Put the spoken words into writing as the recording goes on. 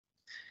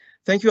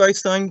Thank you,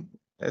 Einstein.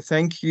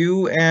 Thank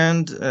you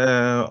and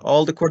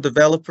all the core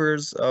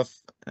developers of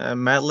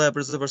MATLAB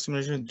Reservoir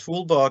Simulation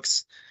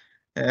Toolbox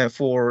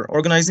for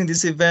organizing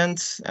this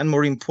event, and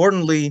more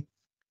importantly,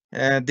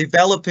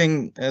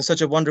 developing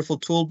such a wonderful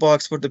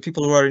toolbox for the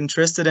people who are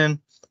interested in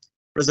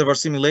reservoir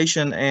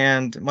simulation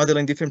and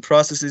modeling different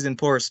processes in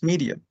porous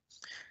media.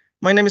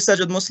 My name is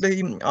Sajjad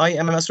Moslehi. I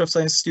am a Master of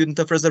Science student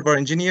of Reservoir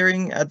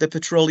Engineering at the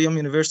Petroleum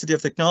University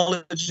of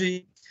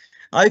Technology.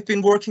 I've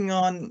been working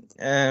on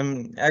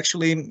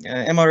MRST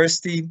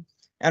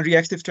and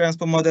reactive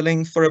transport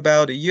modeling for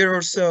about a year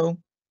or so.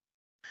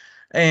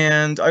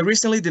 And I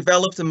recently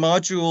developed a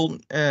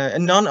module, a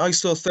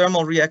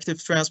non-isothermal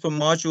reactive transport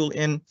module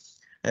in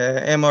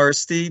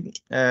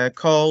MRST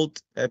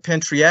called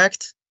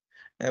PENTREACT,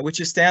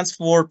 which stands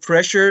for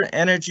Pressure,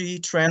 Energy,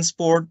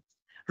 Transport,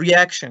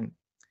 Reaction.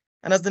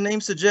 And as the name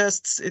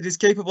suggests, it is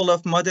capable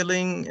of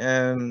modeling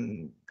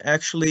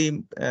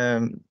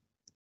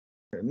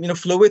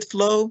fluid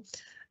flow,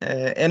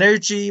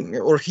 energy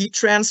or heat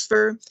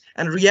transfer,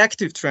 and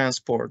reactive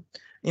transport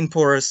in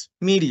porous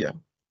media.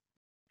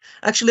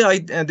 Actually, I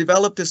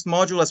developed this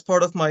module as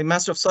part of my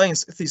Master of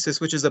Science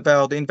thesis, which is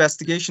about the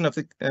investigation of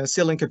the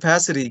sealing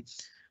capacity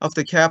of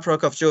the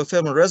caprock of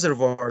geothermal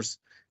reservoirs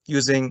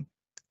using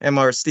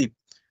MRST.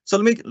 So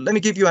let me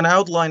give you an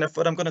outline of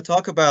what I'm going to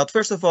talk about.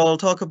 First of all,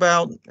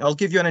 I'll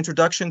give you an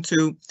introduction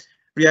to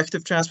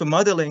reactive transport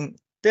modeling.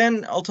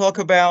 Then I'll talk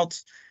about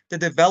the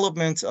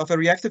development of a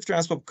reactive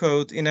transport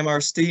code in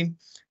MRST,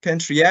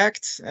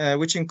 PENTREACT,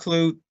 which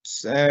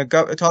includes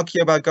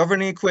talking about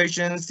governing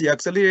equations, the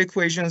auxiliary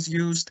equations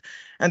used,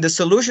 and the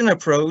solution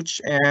approach.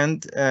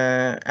 And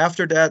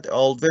after that,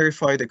 I'll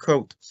verify the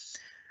code.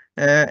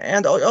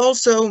 And I'll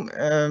also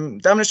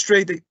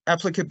demonstrate the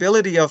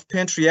applicability of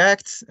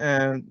PENTREACT,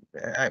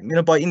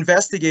 by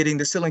investigating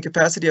the sealing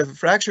capacity of a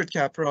fractured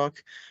caprock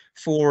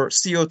for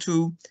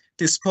CO2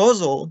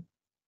 disposal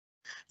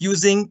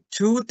using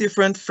two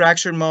different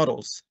fracture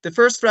models. The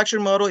first fracture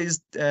model is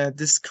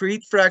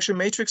Discrete Fracture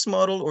Matrix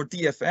model, or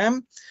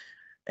DFM,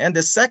 and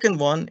the second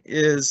one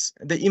is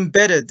the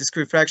Embedded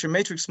Discrete Fracture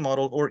Matrix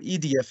model, or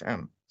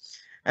EDFM.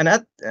 And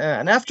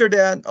after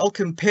that, I'll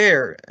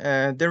compare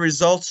the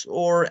results,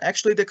 or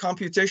actually the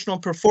computational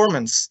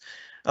performance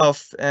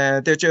of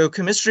the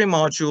geochemistry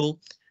module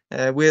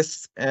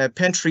with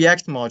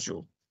PENTREACT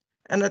module.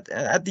 And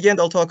at the end,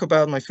 I'll talk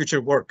about my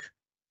future work.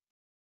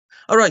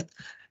 All right.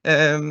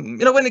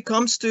 When it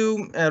comes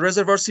to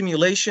reservoir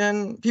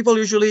simulation, people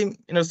usually,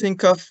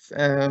 think of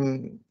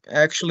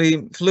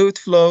actually fluid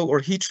flow or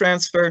heat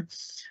transfer.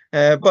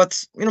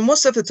 But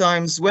most of the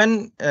times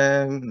when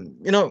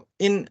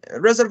in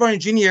reservoir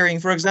engineering,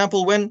 for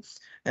example, when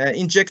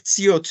inject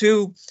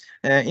CO2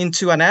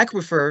 into an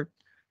aquifer,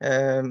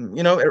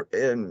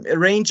 a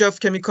range of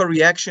chemical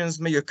reactions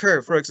may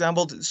occur. For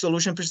example,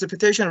 solution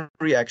precipitation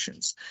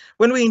reactions.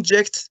 When we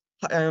inject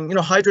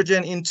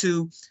hydrogen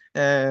into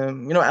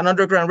an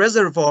underground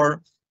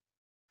reservoir,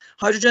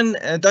 hydrogen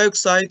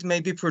dioxide may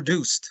be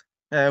produced,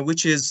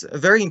 which is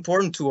very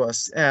important to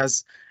us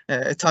as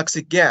a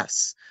toxic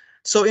gas.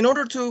 So in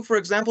order to, for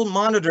example,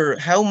 monitor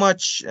how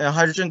much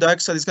hydrogen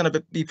dioxide is going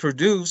to be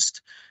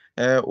produced,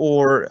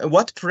 or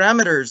what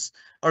parameters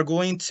are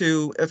going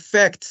to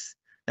affect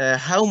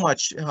how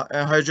much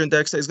hydrogen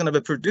dioxide is going to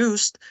be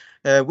produced,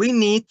 we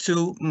need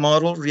to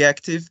model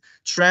reactive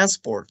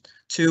transport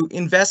to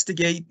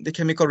investigate the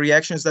chemical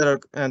reactions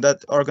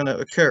that are going to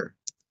occur.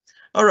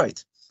 All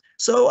right.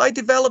 So I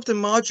developed a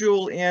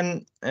module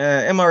in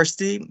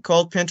MRST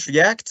called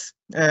PENTREACT.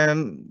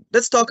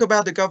 Let's talk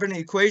about the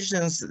governing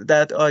equations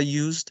that are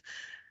used.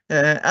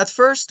 At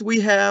first, we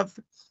have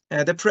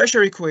the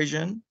pressure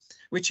equation,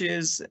 which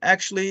is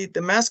actually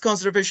the mass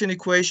conservation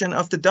equation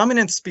of the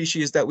dominant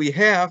species that we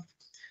have.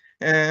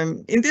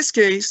 In this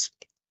case,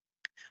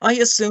 I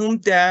assume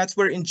that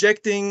we're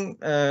injecting,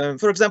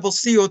 for example,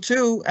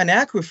 CO2, an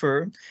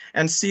aquifer,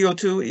 and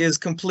CO2 is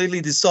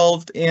completely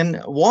dissolved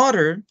in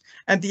water,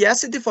 and the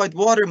acidified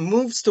water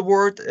moves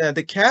toward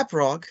the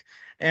caprock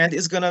and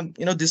is going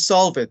to,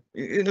 dissolve it.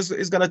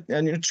 It's going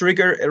to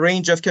trigger a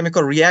range of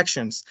chemical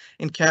reactions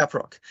in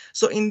caprock.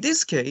 So in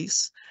this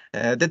case,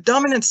 the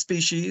dominant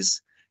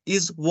species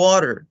is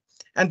water,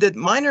 and the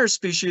minor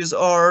species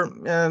are,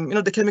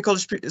 the chemical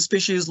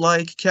species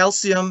like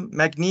calcium,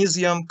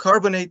 magnesium,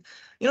 carbonate.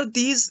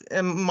 These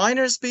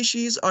minor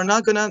species are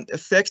not going to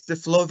affect the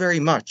flow very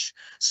much.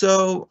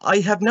 So I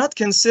have not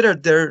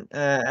considered their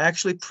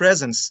actually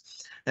presence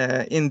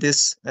in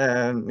this,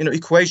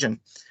 equation,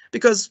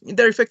 because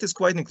their effect is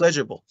quite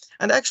negligible.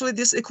 And actually,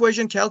 this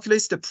equation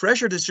calculates the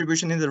pressure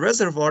distribution in the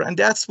reservoir, and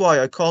that's why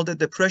I called it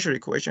the pressure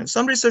equation.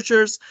 Some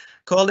researchers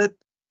call it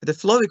the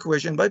flow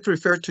equation, but I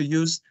prefer to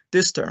use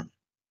this term.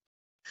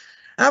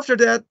 After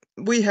that,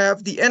 we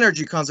have the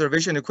energy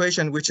conservation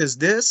equation, which is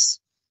this.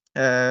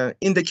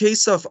 In the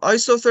case of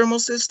isothermal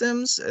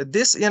systems,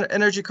 this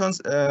energy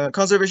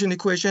conservation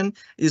equation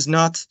is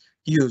not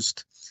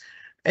used.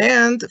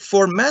 And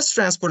for mass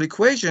transport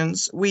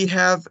equations, we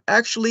have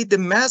actually the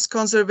mass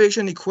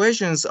conservation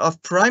equations of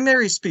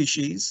primary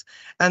species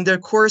and their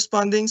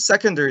corresponding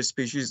secondary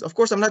species. Of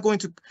course, I'm not going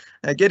to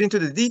get into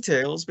the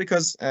details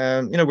because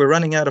we're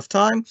running out of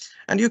time,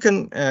 and you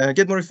can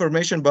get more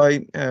information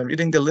by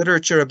reading the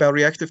literature about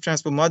reactive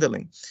transport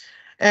modeling.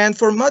 And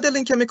for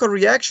modeling chemical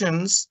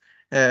reactions,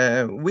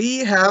 we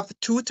have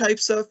two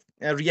types of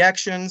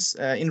reactions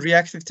in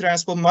reactive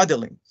transport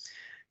modeling: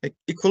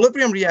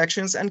 equilibrium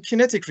reactions and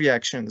kinetic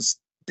reactions.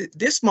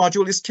 This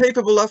module is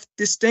capable of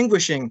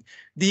distinguishing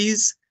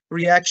these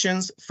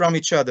reactions from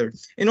each other.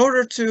 In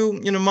order to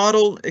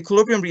model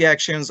equilibrium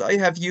reactions, I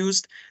have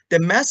used the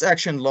mass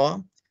action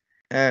law,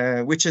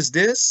 which is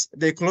this,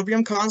 the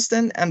equilibrium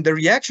constant and the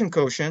reaction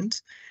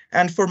quotient.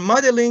 And for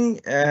modeling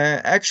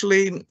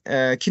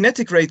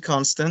kinetic rate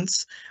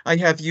constants, I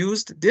have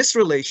used this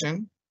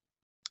relation.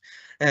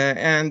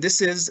 And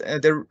this is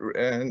the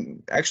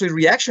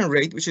reaction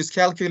rate, which is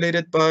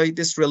calculated by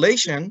this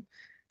relation.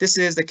 This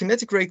is the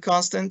kinetic rate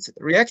constant,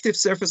 reactive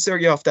surface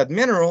area of that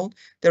mineral,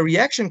 the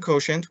reaction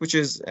quotient, which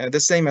is the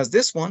same as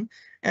this one,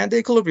 and the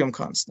equilibrium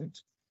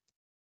constant.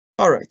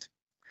 All right.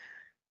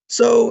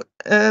 So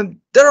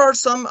there are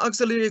some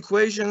auxiliary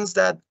equations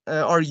that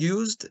are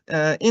used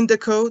in the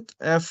code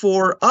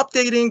for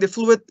updating the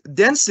fluid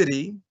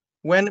density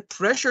when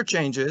pressure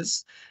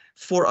changes.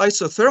 For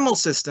isothermal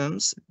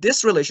systems,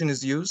 this relation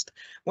is used.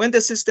 When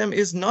the system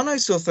is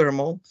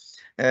non-isothermal,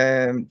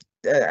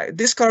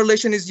 this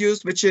correlation is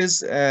used, which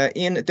is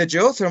in the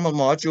geothermal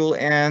module,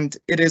 and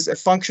it is a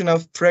function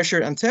of pressure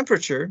and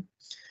temperature.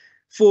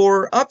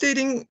 For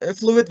updating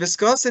fluid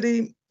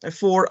viscosity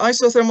for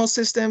isothermal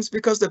systems,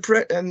 because the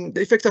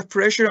effect of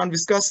pressure on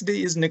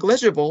viscosity is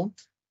negligible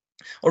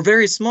or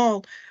very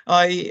small,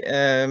 I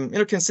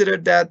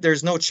considered that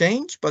there's no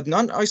change. But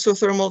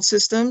non-isothermal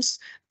systems,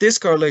 this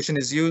correlation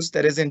is used,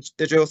 that is in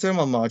the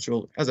geothermal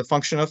module, as a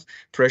function of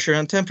pressure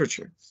and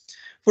temperature.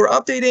 For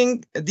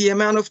updating the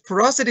amount of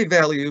porosity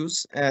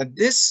values,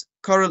 this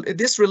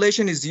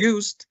relation is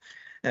used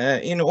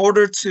in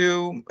order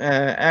to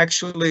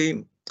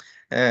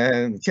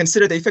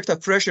consider the effect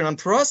of pressure on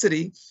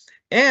porosity.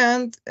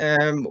 And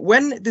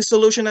when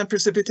dissolution and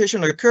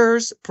precipitation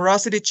occurs,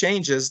 porosity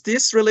changes.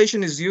 This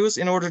relation is used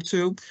in order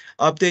to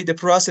update the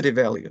porosity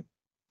value.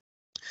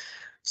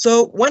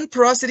 So when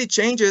porosity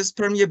changes,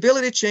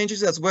 permeability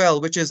changes as well,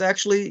 which is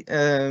actually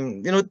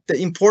the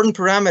important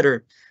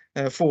parameter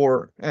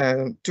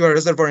to a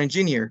reservoir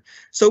engineer.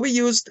 So we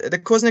used the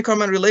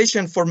Kozny-Kármán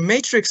relation for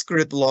matrix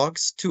grid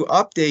blocks to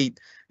update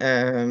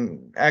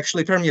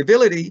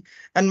permeability,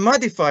 and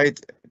modified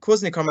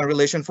Kozny-Kármán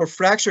relation for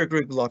fracture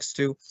grid blocks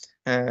to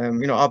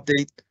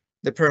update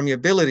the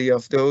permeability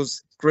of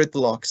those grid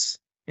blocks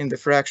in the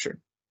fracture.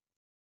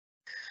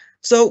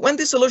 So when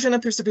dissolution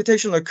and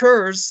precipitation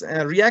occurs,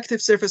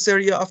 reactive surface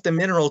area of the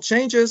mineral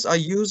changes. I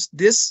use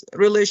this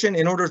relation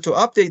in order to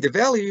update the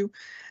value.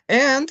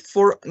 And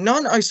for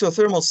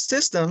non-isothermal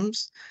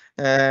systems,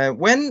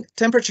 when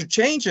temperature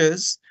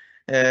changes,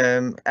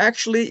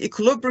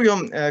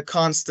 equilibrium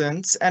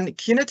constants and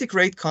kinetic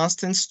rate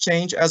constants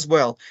change as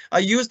well. I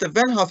use the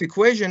Van Hoff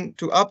equation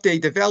to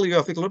update the value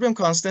of equilibrium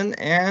constant,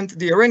 and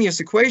the Arrhenius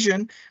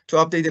equation to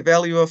update the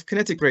value of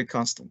kinetic rate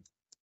constant.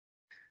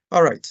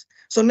 All right.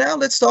 So now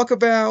let's talk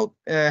about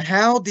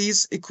how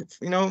these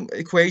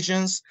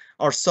equations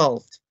are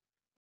solved.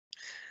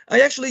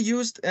 I actually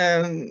used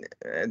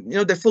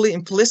the fully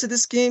implicit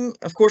scheme.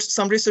 Of course,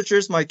 some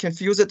researchers might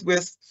confuse it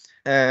with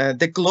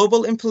the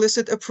global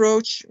implicit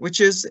approach, which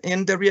is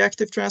in the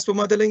reactive transport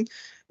modeling.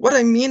 What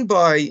I mean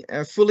by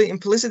fully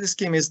implicit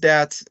scheme is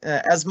that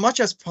as much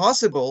as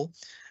possible,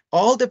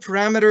 all the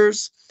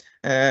parameters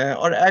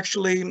are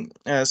actually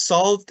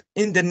solved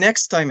in the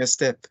next time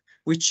step,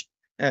 which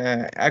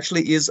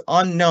actually is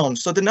unknown.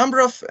 So the number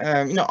of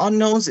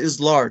unknowns is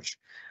large.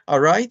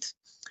 All right.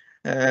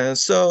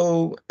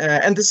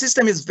 And the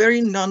system is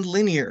very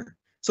nonlinear.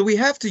 So we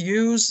have to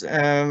use,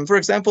 for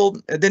example,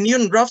 the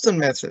Newton-Raphson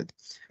method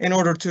in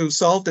order to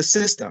solve the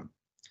system.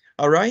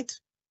 All right.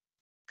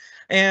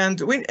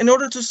 And in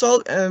order to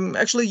solve,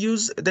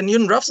 use the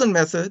Newton-Raphson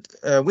method,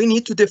 we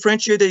need to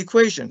differentiate the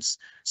equations.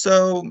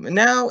 So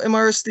now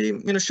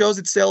MRST, shows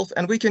itself,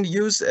 and we can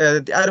use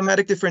the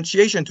automatic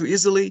differentiation to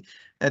easily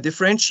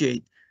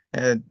differentiate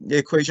the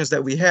equations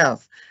that we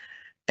have.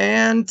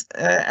 And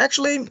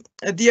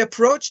the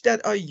approach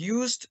that I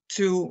used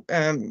to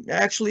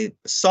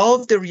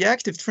solve the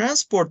reactive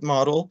transport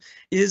model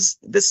is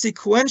the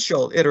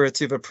sequential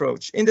iterative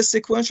approach. In the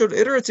sequential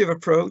iterative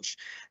approach,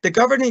 the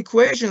governing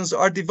equations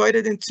are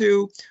divided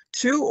into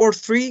 2 or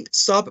 3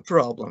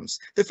 sub-problems.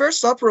 The first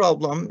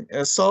sub-problem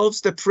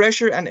solves the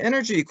pressure and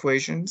energy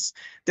equations.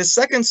 The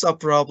second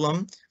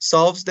sub-problem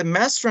solves the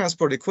mass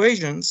transport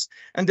equations.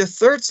 And the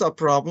third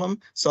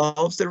sub-problem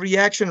solves the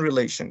reaction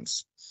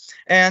relations.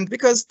 And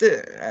because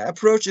the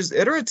approach is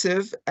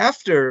iterative,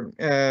 after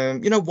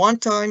one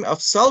time of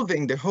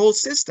solving the whole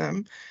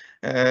system,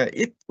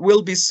 it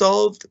will be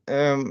solved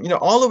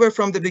all over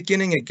from the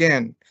beginning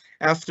again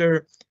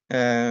after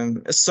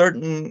a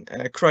certain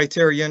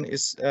criterion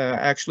is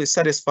actually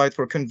satisfied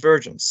for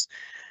convergence.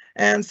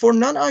 And for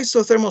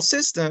non-isothermal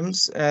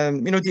systems,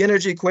 the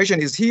energy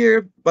equation is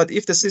here, but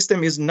if the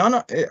system is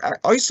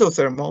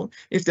isothermal,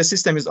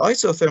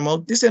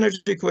 this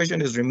energy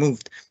equation is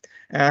removed.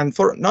 And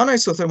for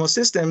non-isothermal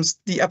systems,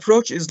 the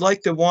approach is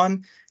like the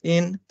one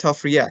in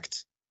tough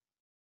react.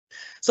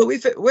 So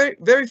we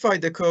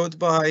verified the code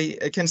by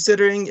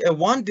considering a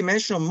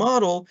one-dimensional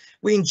model.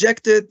 We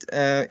injected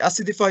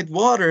acidified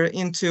water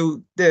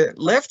into the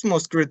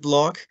leftmost grid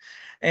block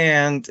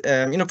and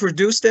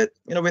produced it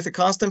with a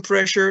constant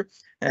pressure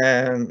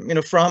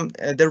from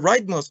the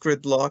rightmost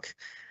grid block.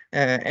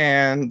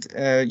 And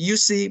you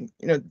see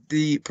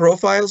the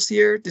profiles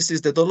here. This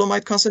is the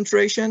dolomite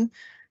concentration,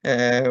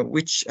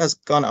 which has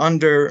gone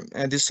under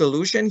the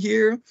solution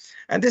here.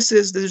 And this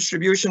is the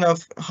distribution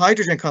of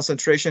hydrogen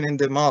concentration in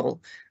the model,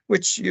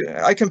 which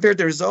I compared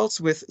the results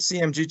with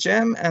CMG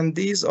GEM, and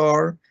these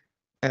are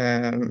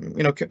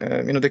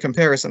the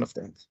comparison of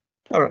that.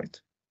 All right.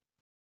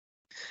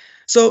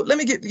 So let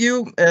me give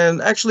you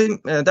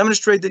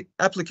demonstrate the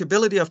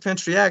applicability of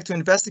PENTREACT to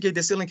investigate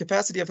the sealing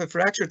capacity of a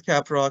fractured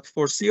caprock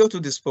for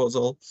CO2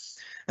 disposal.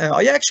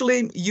 I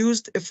actually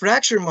used a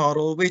fracture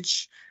model,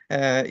 which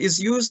is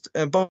used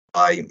by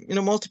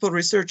multiple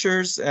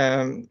researchers.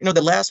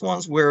 The last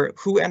ones were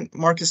Hu and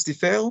Marcus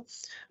Diffel,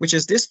 which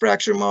is this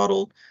fracture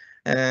model.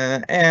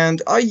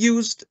 And I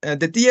used the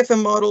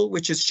DFM model,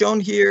 which is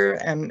shown here,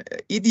 and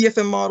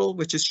EDFM model,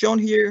 which is shown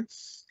here.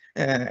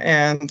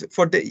 And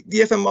for the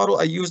DFM model,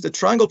 I used the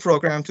triangle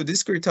program to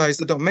discretize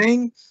the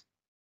domain.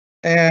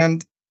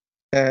 And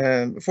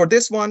for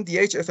this one, the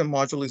HFM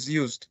module is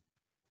used.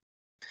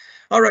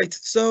 All right,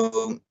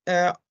 so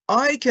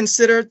I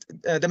considered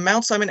the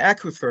Mount Simon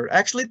aquifer,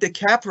 actually the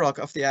caprock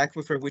of the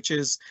aquifer, which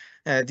is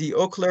the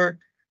Oakler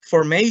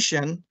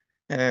formation.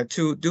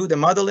 To do the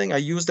modeling, I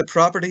used the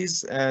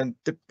properties and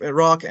the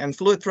rock and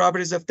fluid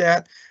properties of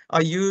that.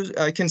 I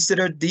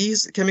considered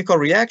these chemical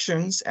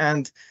reactions,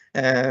 and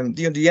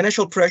the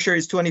initial pressure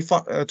is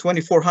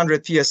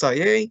 2400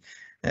 psia,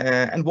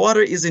 and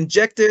water is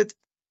injected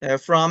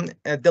from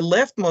the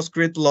leftmost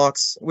grid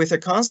blocks with a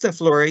constant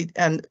flow rate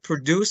and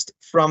produced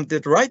from the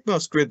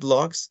rightmost grid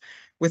blocks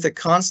with a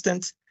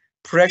constant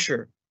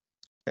pressure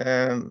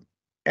and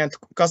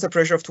constant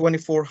pressure of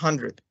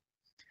 2400.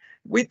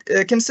 We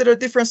consider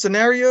different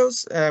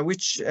scenarios,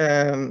 which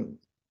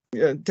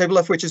table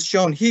of which is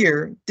shown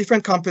here.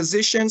 Different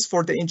compositions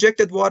for the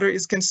injected water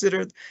is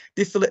considered.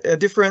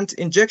 Different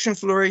injection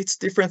flow rates,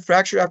 different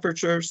fracture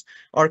apertures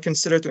are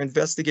considered to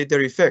investigate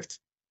their effect.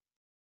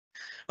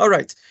 All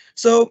right,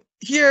 so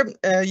here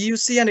you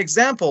see an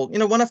example.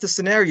 One of the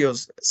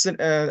scenarios,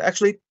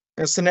 actually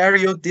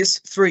scenario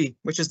DIS3,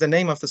 which is the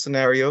name of the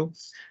scenario.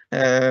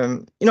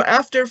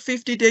 After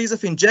 50 days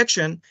of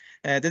injection,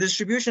 the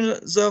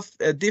distributions of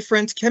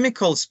different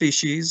chemical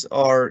species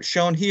are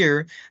shown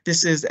here.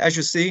 This is, as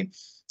you see,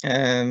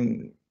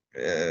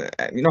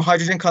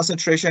 hydrogen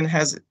concentration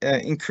has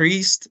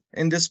increased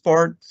in this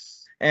part.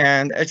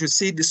 And as you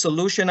see, the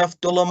solution of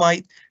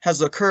dolomite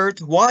has occurred.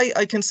 Why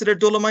I consider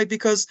dolomite?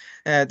 Because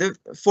the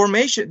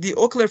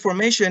Oakler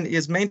formation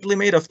is mainly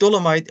made of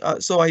dolomite.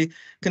 So I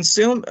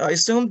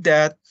assumed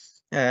that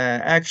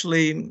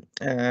the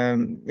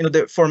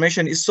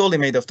formation is solely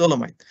made of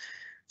dolomite.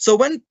 So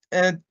when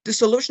the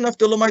solution of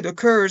dolomite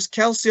occurs,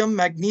 calcium,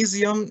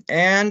 magnesium,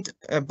 and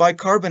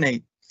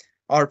bicarbonate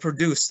are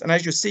produced. And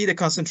as you see, the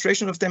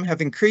concentration of them have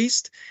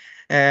increased.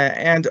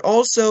 And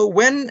also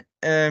when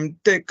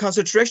the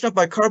concentration of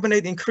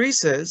bicarbonate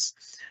increases,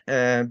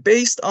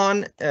 based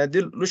on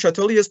the Le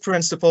Chatelier's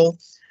principle,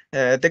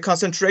 the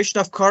concentration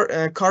of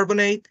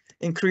carbonate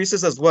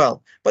increases as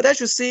well. But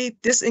as you see,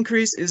 this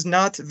increase is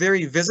not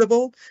very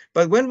visible.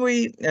 But when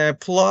we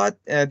plot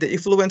the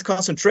effluent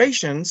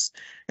concentrations,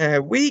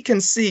 we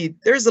can see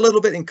there's a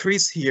little bit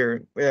increase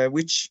here,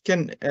 which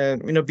can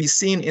be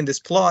seen in this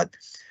plot.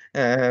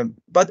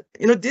 But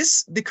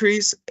this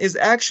decrease is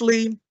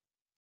actually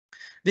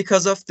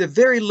because of the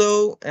very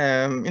low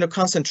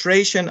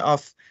concentration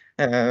of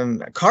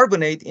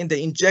carbonate in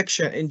the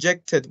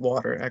injected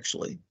water,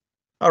 actually.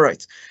 All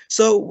right,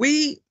 so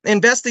we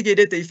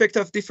investigated the effect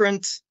of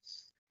different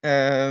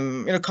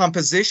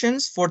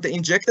compositions for the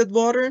injected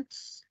water.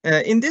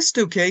 In these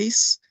two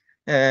cases,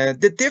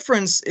 the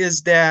difference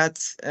is that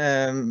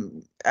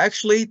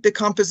actually the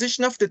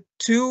composition of the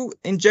two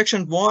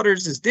injection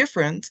waters is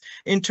different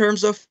in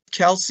terms of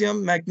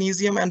calcium,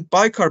 magnesium, and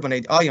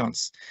bicarbonate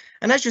ions.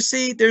 And as you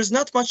see, there's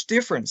not much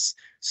difference.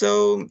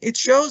 So it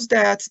shows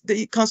that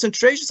the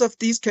concentrations of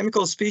these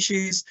chemical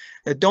species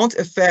don't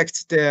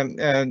affect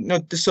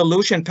the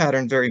solution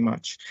pattern very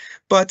much.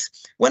 But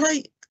when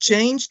I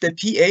change the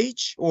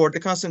pH or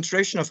the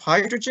concentration of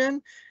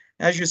hydrogen,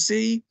 as you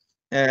see,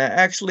 how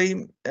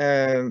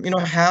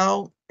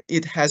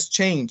it has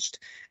changed.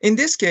 In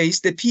this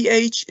case, the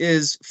pH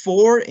is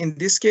 4. In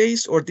this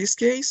case, or this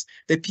case,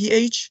 the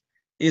pH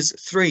is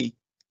 3.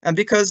 And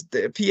because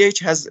the pH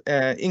has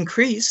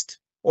increased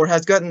or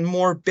has gotten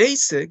more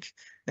basic,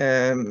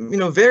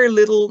 very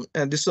little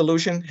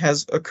dissolution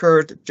has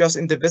occurred just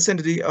in the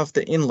vicinity of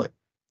the inlet.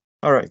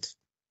 All right.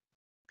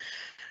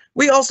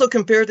 We also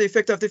compared the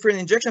effect of different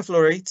injection flow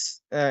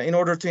rates in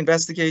order to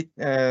investigate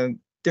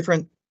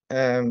different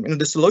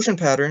dissolution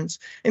patterns.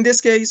 In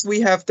this case, we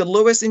have the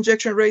lowest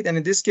injection rate, and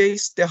in this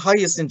case, the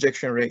highest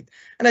injection rate.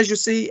 And as you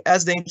see,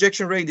 as the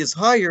injection rate is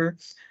higher,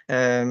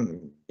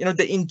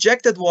 the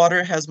injected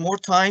water has more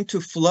time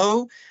to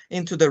flow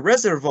into the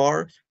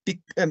reservoir,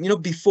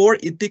 before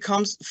it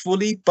becomes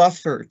fully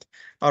buffered.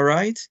 All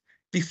right.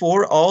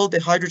 Before all the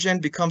hydrogen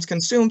becomes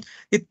consumed,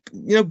 it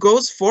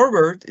goes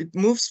forward, it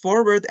moves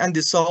forward and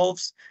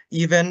dissolves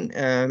even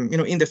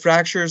in the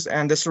fractures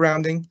and the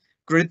surrounding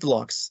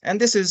gridlocks.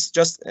 And this is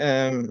just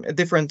a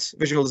different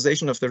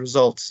visualization of the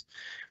results.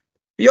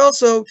 We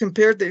also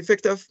compared the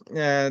effect of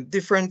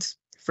different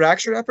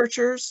fracture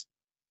apertures.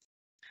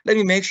 Let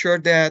me make sure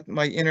that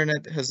my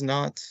internet has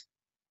not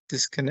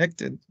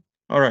disconnected.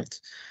 All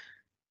right.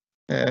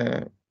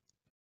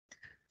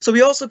 So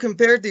we also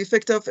compared the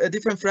effect of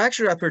different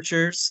fracture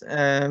apertures.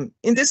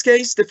 In this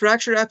case, the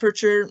fracture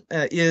aperture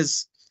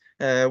is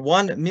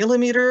 1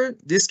 millimeter.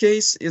 This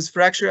case is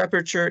fracture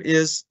aperture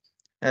is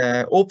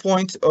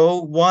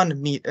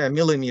 0.01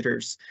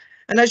 millimeters.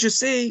 And as you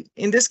see,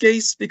 in this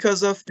case,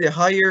 because of the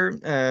higher,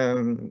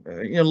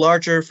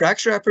 larger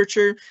fracture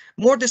aperture,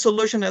 more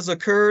dissolution has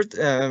occurred,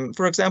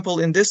 for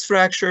example, in this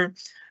fracture,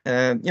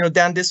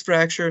 than this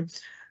fracture.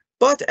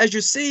 But as you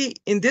see,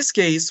 in this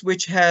case,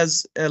 which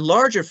has a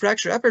larger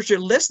fracture aperture,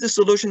 less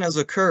dissolution has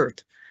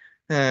occurred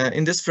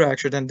in this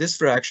fracture than this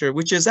fracture,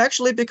 which is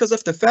actually because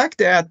of the fact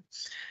that,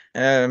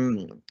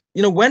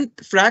 when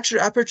fracture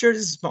aperture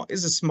is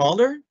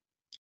smaller,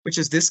 which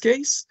is this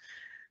case,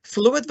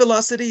 fluid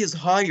velocity is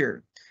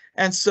higher.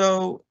 And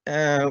so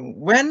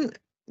when,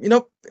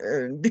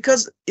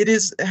 because it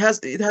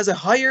has a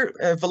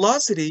higher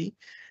velocity,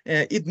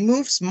 it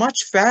moves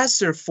much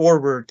faster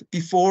forward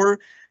before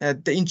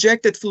the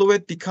injected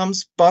fluid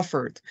becomes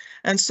buffered.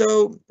 And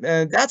so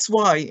that's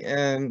why,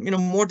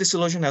 more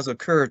dissolution has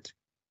occurred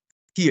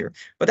here.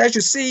 But as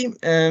you see,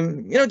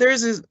 there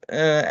is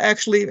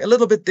actually a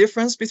little bit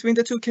difference between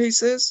the two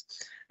cases.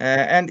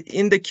 And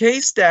in the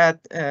case that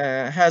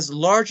has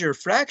larger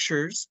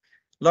fractures,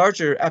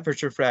 larger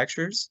aperture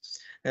fractures,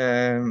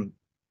 or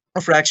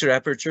fracture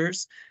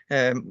apertures,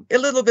 a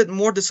little bit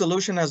more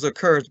dissolution has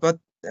occurred, but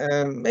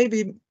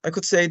maybe I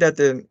could say that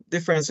the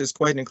difference is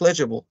quite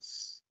negligible.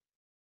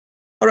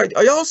 All right,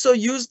 I also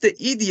used the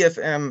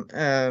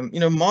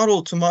EDFM,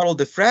 model to model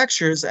the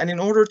fractures, and in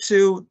order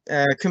to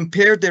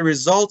compare the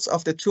results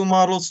of the two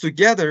models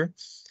together.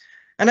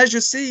 And as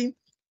you see,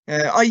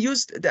 I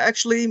used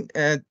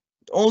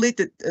only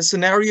the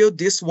scenario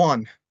this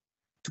one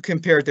to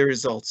compare the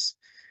results.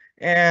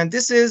 And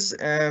this is,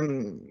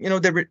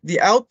 the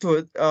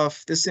output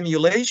of the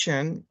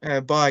simulation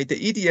by the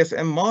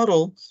EDFM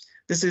model.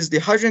 This is the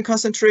hydrogen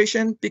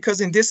concentration,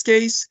 because in this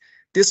case,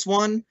 this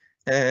one,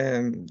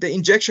 the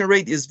injection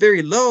rate is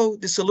very low.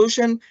 The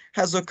solution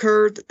has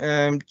occurred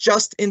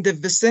just in the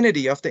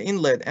vicinity of the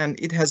inlet, and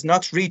it has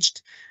not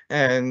reached,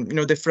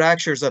 the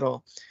fractures at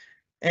all.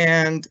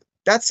 And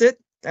that's it.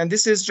 And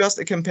this is just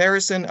a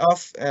comparison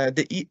of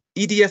the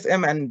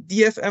EDFM and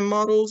DFM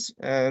models.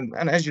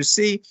 And as you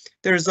see,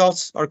 the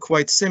results are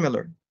quite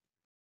similar.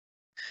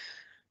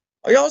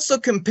 I also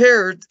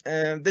compared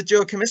the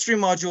geochemistry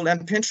module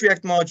and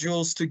PENTREACT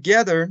modules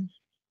together.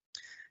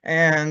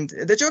 And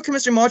the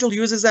geochemistry module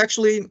uses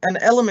actually an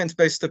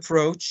element-based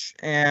approach,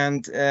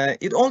 and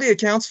it only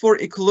accounts for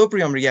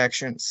equilibrium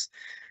reactions.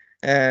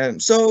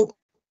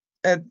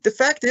 The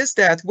fact is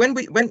that when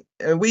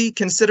we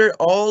consider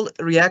all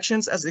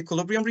reactions as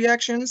equilibrium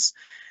reactions,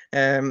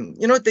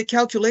 the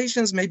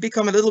calculations may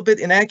become a little bit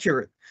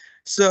inaccurate.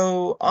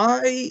 So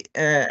I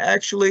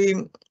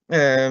actually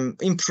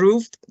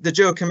improved the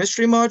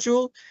geochemistry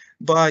module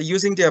by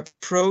using the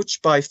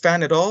approach by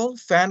Fan et al.,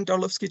 Fan,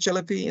 Darlovsky,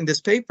 Chelepi in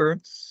this paper,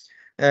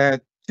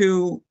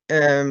 to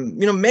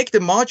make the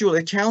module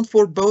account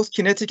for both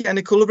kinetic and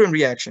equilibrium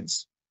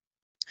reactions.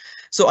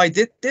 So I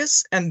did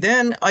this, and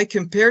then I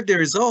compared the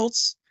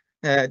results,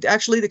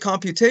 actually the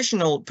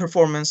computational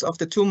performance of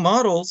the two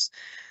models.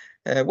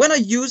 When I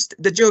used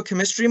the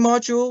geochemistry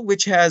module,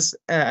 which has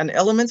an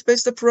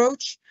element-based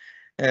approach,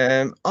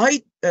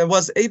 I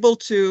was able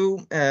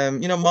to,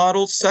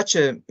 model such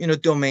a,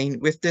 domain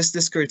with this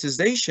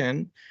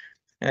discretization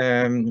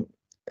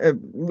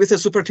with a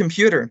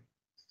supercomputer.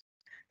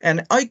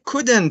 And I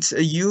couldn't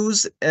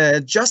use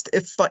just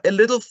a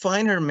little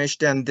finer mesh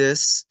than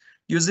this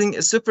using a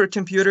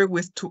supercomputer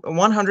with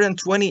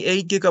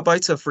 128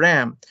 gigabytes of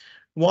RAM.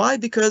 Why?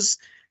 Because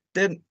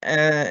the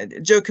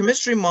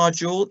geochemistry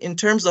module, in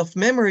terms of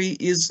memory,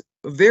 is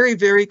very,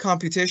 very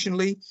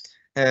computationally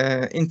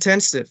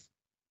intensive.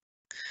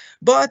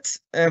 But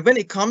when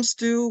it comes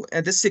to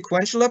the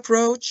sequential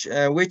approach,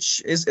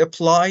 which is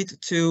applied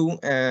to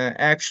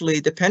actually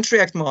the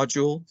PENTREACT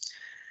module,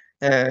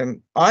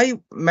 I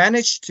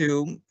managed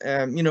to,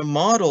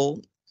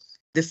 model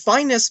the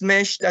finest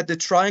mesh that the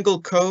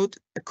triangle code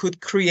could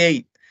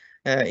create.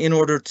 in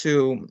order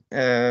to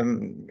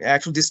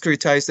actually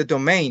discretize the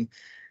domain.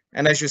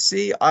 And as you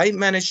see, I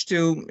managed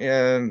to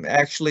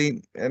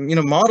actually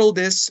model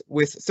this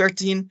with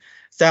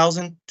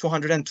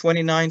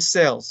 13,229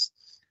 cells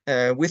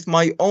with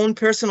my own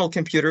personal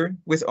computer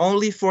with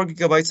only 4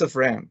 GB of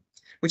RAM,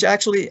 which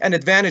actually an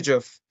advantage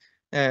of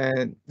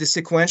the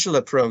sequential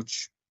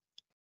approach.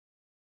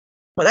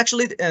 But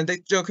actually,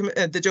 the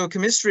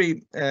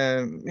geochemistry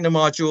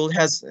module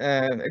has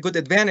a good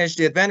advantage.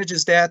 The advantage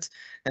is that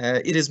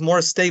it is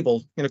more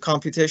stable,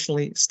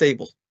 computationally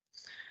stable.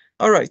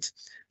 All right.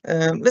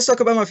 Let's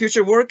talk about my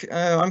future work.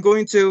 I'm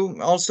going to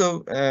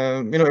also,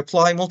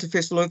 apply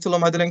multi-phase fluid flow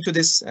modeling to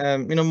this,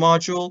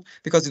 module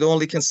because it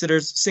only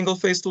considers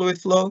single-phase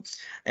fluid flow.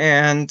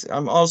 And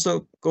I'm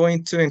also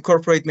going to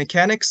incorporate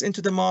mechanics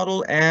into the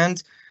model,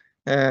 and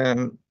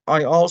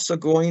I also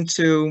going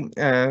to,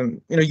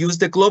 use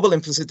the global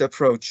implicit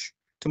approach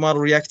to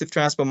model reactive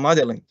transport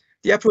modeling.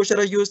 The approach that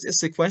I used is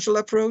sequential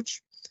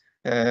approach,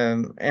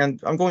 and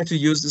I'm going to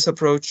use this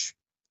approach,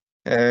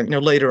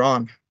 later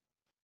on.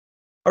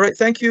 All right,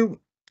 thank you,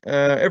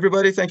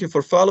 everybody. Thank you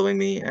for following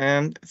me,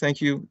 and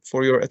thank you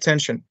for your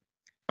attention.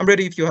 I'm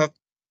ready if you have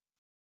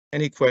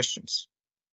any questions.